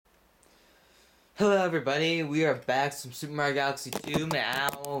Hello everybody, we are back from Super Mario Galaxy 2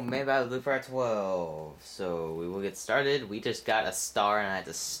 now, made by LucasArts 12. So we will get started. We just got a star and I had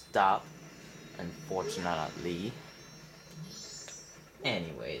to stop, unfortunately.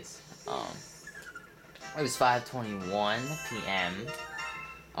 Anyways, it was 5:21 p.m.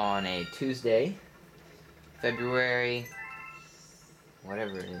 on a Tuesday, February,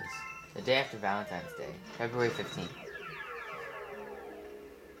 whatever it is, the day after Valentine's Day, February 15th.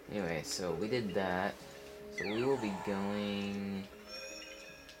 Anyway, so we did that. So we will be going.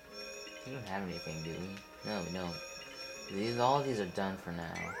 We don't have anything, do we? No, we don't. All of these are done for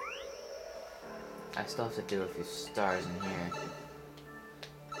now. I still have to do a few stars in here.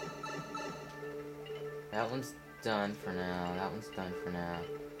 That one's done for now. That one's done for now.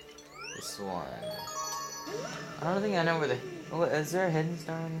 This one. I don't think I know where the. Oh, is there a hidden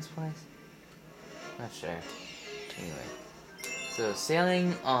star in this place? Not sure. Anyway. So,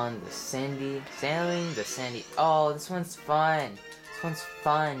 sailing the sandy. Oh, this one's fun. This one's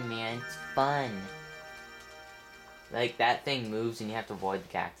fun, man. It's fun. Like, that thing moves and you have to avoid the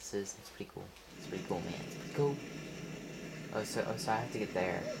cactuses. It's pretty cool. It's pretty cool, man. It's pretty cool. Oh, so I have to get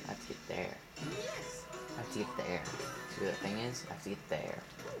there. I have to get there. I have to get there. See what that thing is? I have to get there.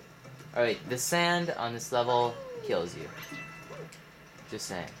 Alright, the sand on this level kills you. Just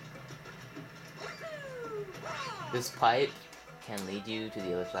saying. This pipe can lead you to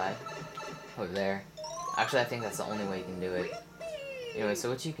the other side. Over there. Actually, I think that's the only way you can do it. Anyway,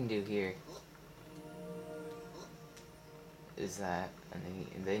 so what you can do here is that, and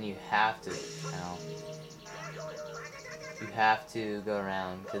then you have to, you have to go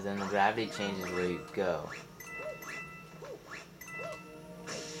around, because then the gravity changes where you go.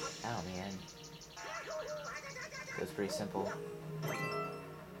 Oh man. So it's pretty simple.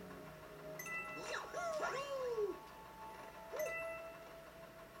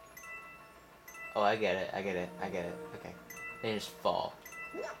 Oh, I get it, I get it, I get it. Okay. Then you just fall.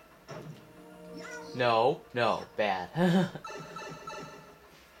 No, bad.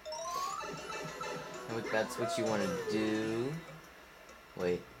 That's what you want to do.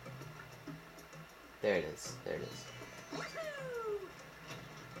 Wait. There it is, there it is.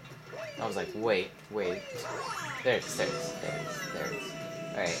 I was like, wait. There it is, there it is.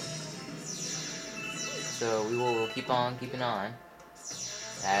 Alright. So we will keep on keeping on.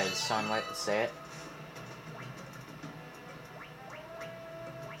 As Sean White would say it.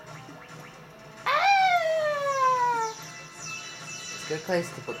 It's a good place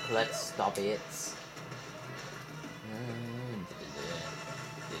to collect starbits.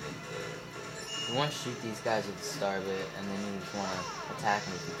 You want to shoot these guys with a starbit, and then you just want to attack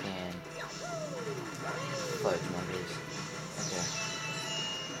them if you can. Fudge muggers. Okay.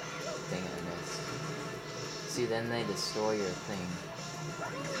 Dang it, I missed. See, then they destroy your thing.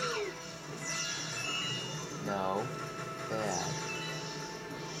 No. Bad.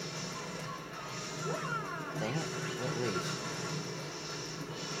 Dang it. What reach?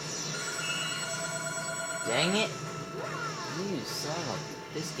 Dang it! You son of a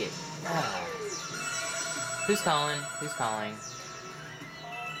biscuit. Ah. Who's calling? Who's calling?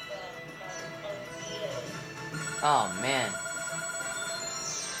 Oh, man.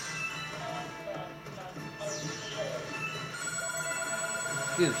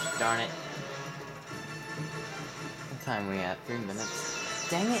 Goose, darn it. What time are we at? 3 minutes.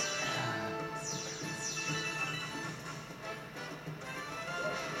 Dang it!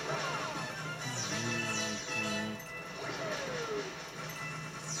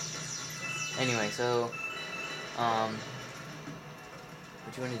 Anyway, so,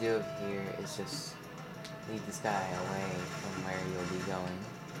 what you want to do over here is just lead this guy away from where you'll be going.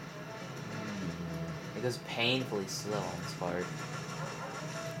 It goes painfully slow on this part.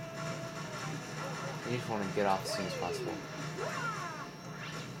 You just want to get off as soon as possible.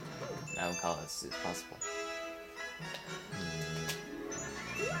 I would call it as soon as possible.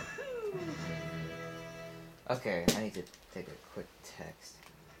 Okay, I need to take a quick text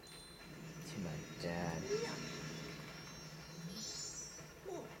to my dad.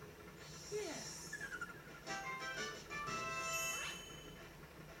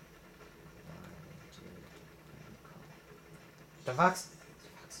 The Fox?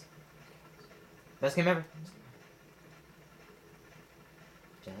 Best game ever.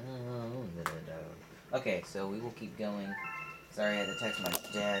 Okay, so we will keep going. Sorry, I had to text my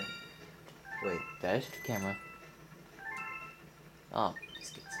dad. Wait, did I shift the camera? Oh,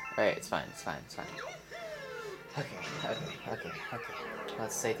 biscuits. Alright, it's fine. Okay.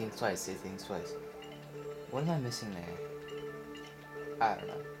 Let's say things twice, What am I missing there? I don't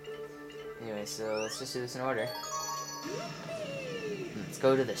know. Anyway, so let's just do this in order. Let's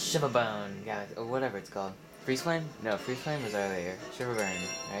go to the Shiverbone Galaxy, or whatever it's called. Freeze Flame? No, Freeze Flame was earlier. Shiverburn,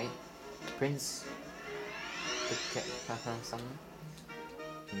 right? Prince... something?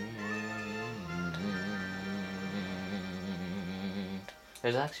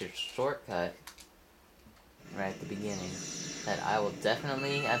 There's actually a shortcut right at the beginning that I will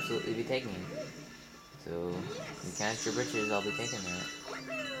definitely, absolutely be taking. So, you count your britches, I'll be taking it.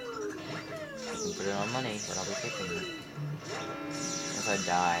 You can put it on money, but I'll be taking it. Unless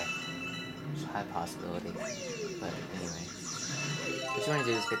I die. It's a high possibility. But anyway. What you want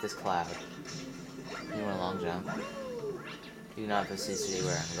to do is get this cloud. You want a long jump. You do not foresee city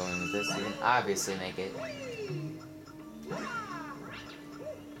where I'm going with this. You can obviously make it.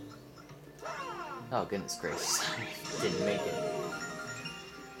 Oh, goodness gracious. Didn't make it.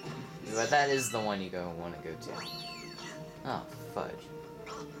 But that is the one you want to go to. Oh, fudge.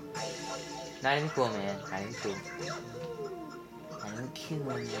 Not even cool, man. Not even cool. Not even cool,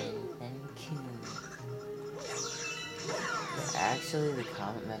 man. Not even cool. But actually, the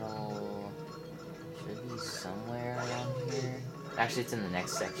Comet Medal should be somewhere around here. Actually, it's in the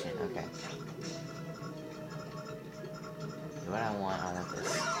next section. Okay. What I want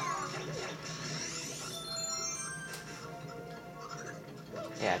this.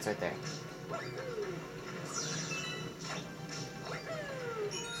 Yeah, it's right there.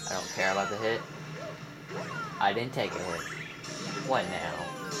 I don't care about the hit. I didn't take a hit. What now?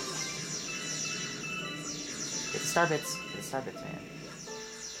 It's Star Bits. It's Star Bits, man.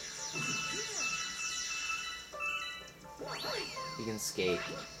 You can skate.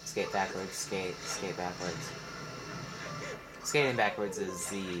 Skate backwards. Skate backwards. Skating backwards is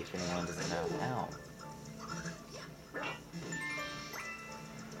the, if anyone doesn't know. Ow.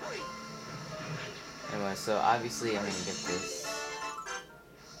 Anyway, so obviously I'm gonna get this.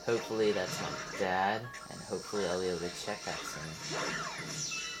 Hopefully that's my dad, and hopefully I'll be able to check that soon.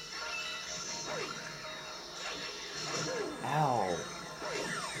 Ow!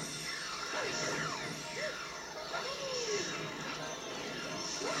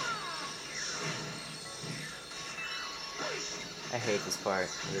 I hate this part,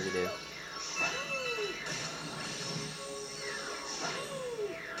 I really do.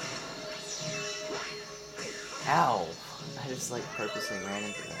 Ow! I just like purposely ran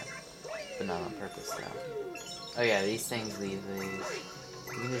into that. But not on purpose though. Oh yeah, these things leave these.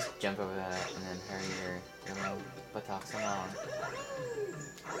 You can just jump over that and then hurry your buttocks along.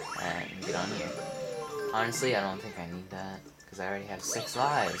 And get on here. Honestly, I don't think I need that. Because I already have 6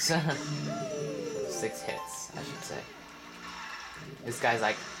 lives. 6 hits, I should say. This guy's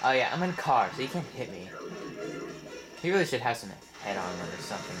like, oh yeah, I'm in a car, so you can't hit me. He really should have some head armor or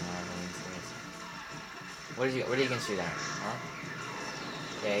something on him. What are you gonna shoot at? Huh?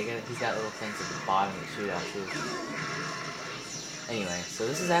 Yeah, he's got little things at the bottom to shoot at too. Anyway, so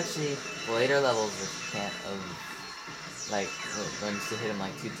this is actually later levels that you can't, like, when you hit him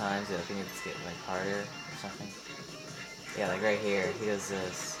like 2 times, I think it's get like harder or something. Yeah, like right here, he does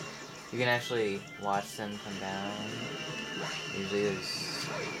this. You can actually watch them come down. Usually there's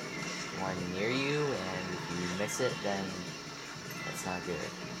one near you, and if you miss it, then that's not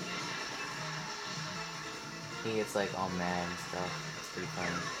good. He gets like all mad and stuff. It's pretty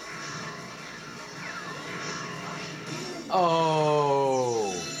funny.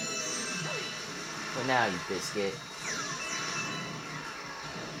 Oh! What now, you biscuit?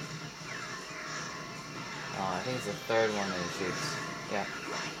 Oh, I think it's the 3rd one that he shoots. Yeah.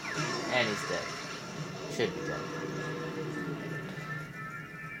 And he's dead. Should be dead.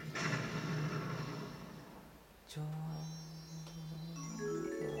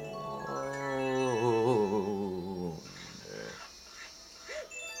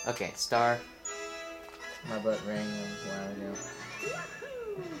 Okay, star. My butt rang a while ago.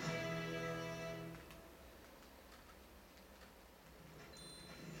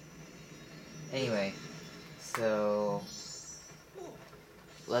 Anyway, so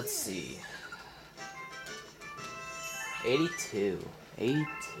let's see. 82.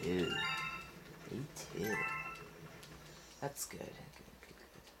 82. 82. That's good.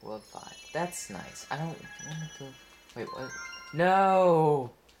 Good. World 5. That's nice. I don't want to go. Wait, what?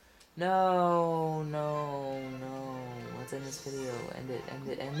 No! No! Let's end this video. End it.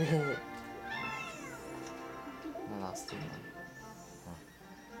 I lost 2 more.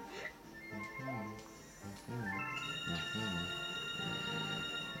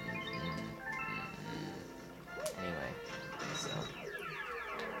 Anyway, so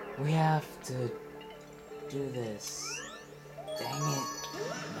we have to do this. Dang it.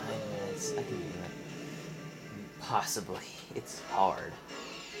 9 minutes. I can do it. Possibly. It's hard.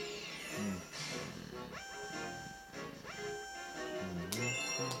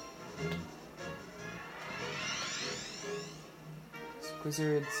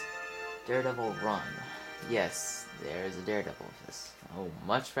 Wizards Daredevil Run. Yes, there's a Daredevil with this. I would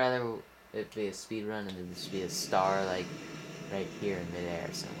much rather it be a speed run and then just be a star like right here in midair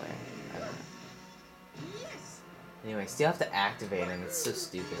somewhere. I don't know. Anyway, still have to activate him. It's so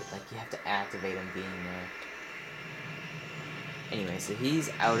stupid. Like, you have to activate him being there. Anyway, so he's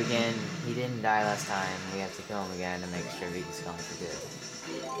out again. He didn't die last time. We have to kill him again to make sure he's gone for good.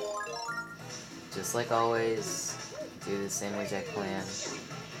 Just like always, do the same exact plan.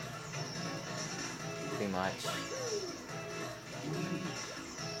 Pretty much.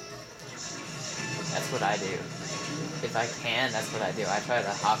 That's what I do. If I can, that's what I do. I try to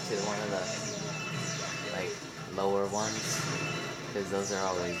hop to one of the, like, lower ones, because those are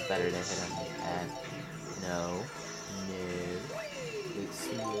always better to hit them at. No.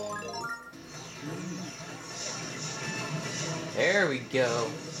 It's no. There we go.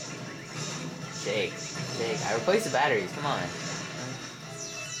 Shake. Shake. I replaced the batteries. Come on.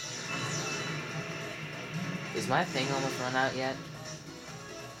 Is my thing almost run out yet?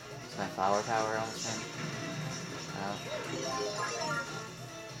 Is my flower power almost run out?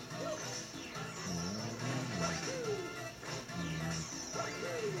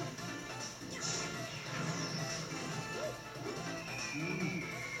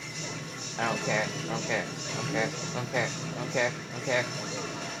 I don't care. I don't care. I don't care. I don't care. I don't care. I don't care.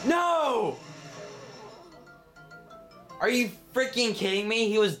 No! Are you freaking kidding me?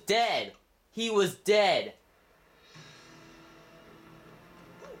 He was dead. He was dead.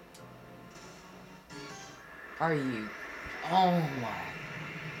 Are you? Oh my.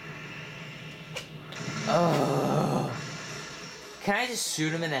 Oh. Can I just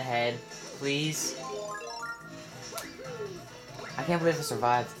shoot him in the head, please? I can't believe I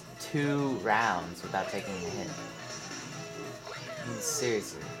survived 2 rounds without taking a hit. I mean,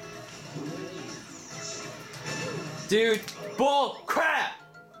 seriously. Dude, bull crap!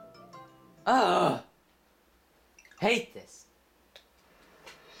 Ugh! Hate this.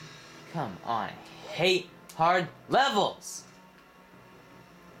 Come on, I hate hard levels!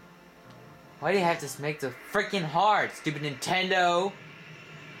 Why do you have to make the freaking hard, stupid Nintendo?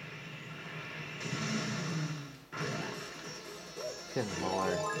 Good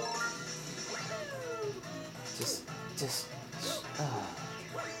lord. Just,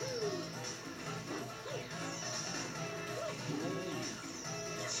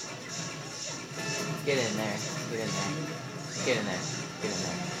 Get in there, get in there, get in there, get in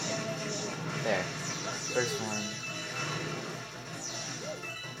there. There. First one.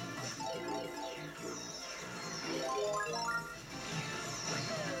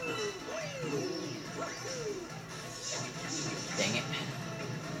 Dang it.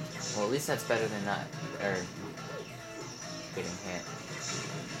 Well, at least that's better than not, or getting hit.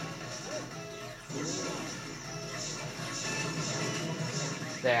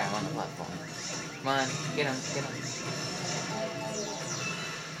 There, I'm on the platform. Come on, get him, get him.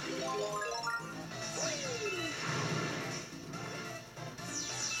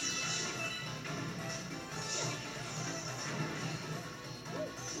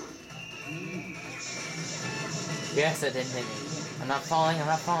 Yes, that didn't hit me. I'm not falling, I'm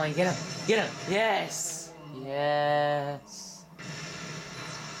not falling. Get him, get him. Yes, yes.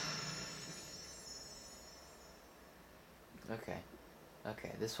 Okay.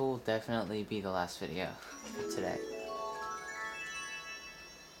 Okay, this will definitely be the last video for today.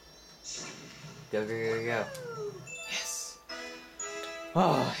 Go, go, go, go. Yes!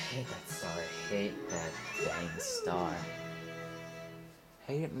 Oh, I hate that star. I hate that dang star.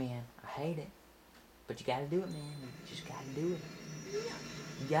 Hate it, man. I hate it. But you gotta do it, man. You just gotta do it.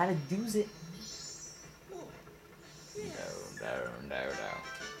 You gotta do it. No.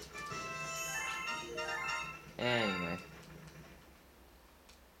 Anyway.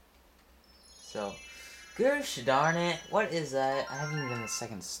 So, gosh darn it, what is that? I haven't even done the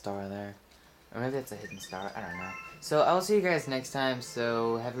second star there. Or maybe that's a hidden star, I don't know. So, I will see you guys next time,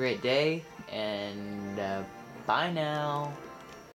 so have a great day, and bye now.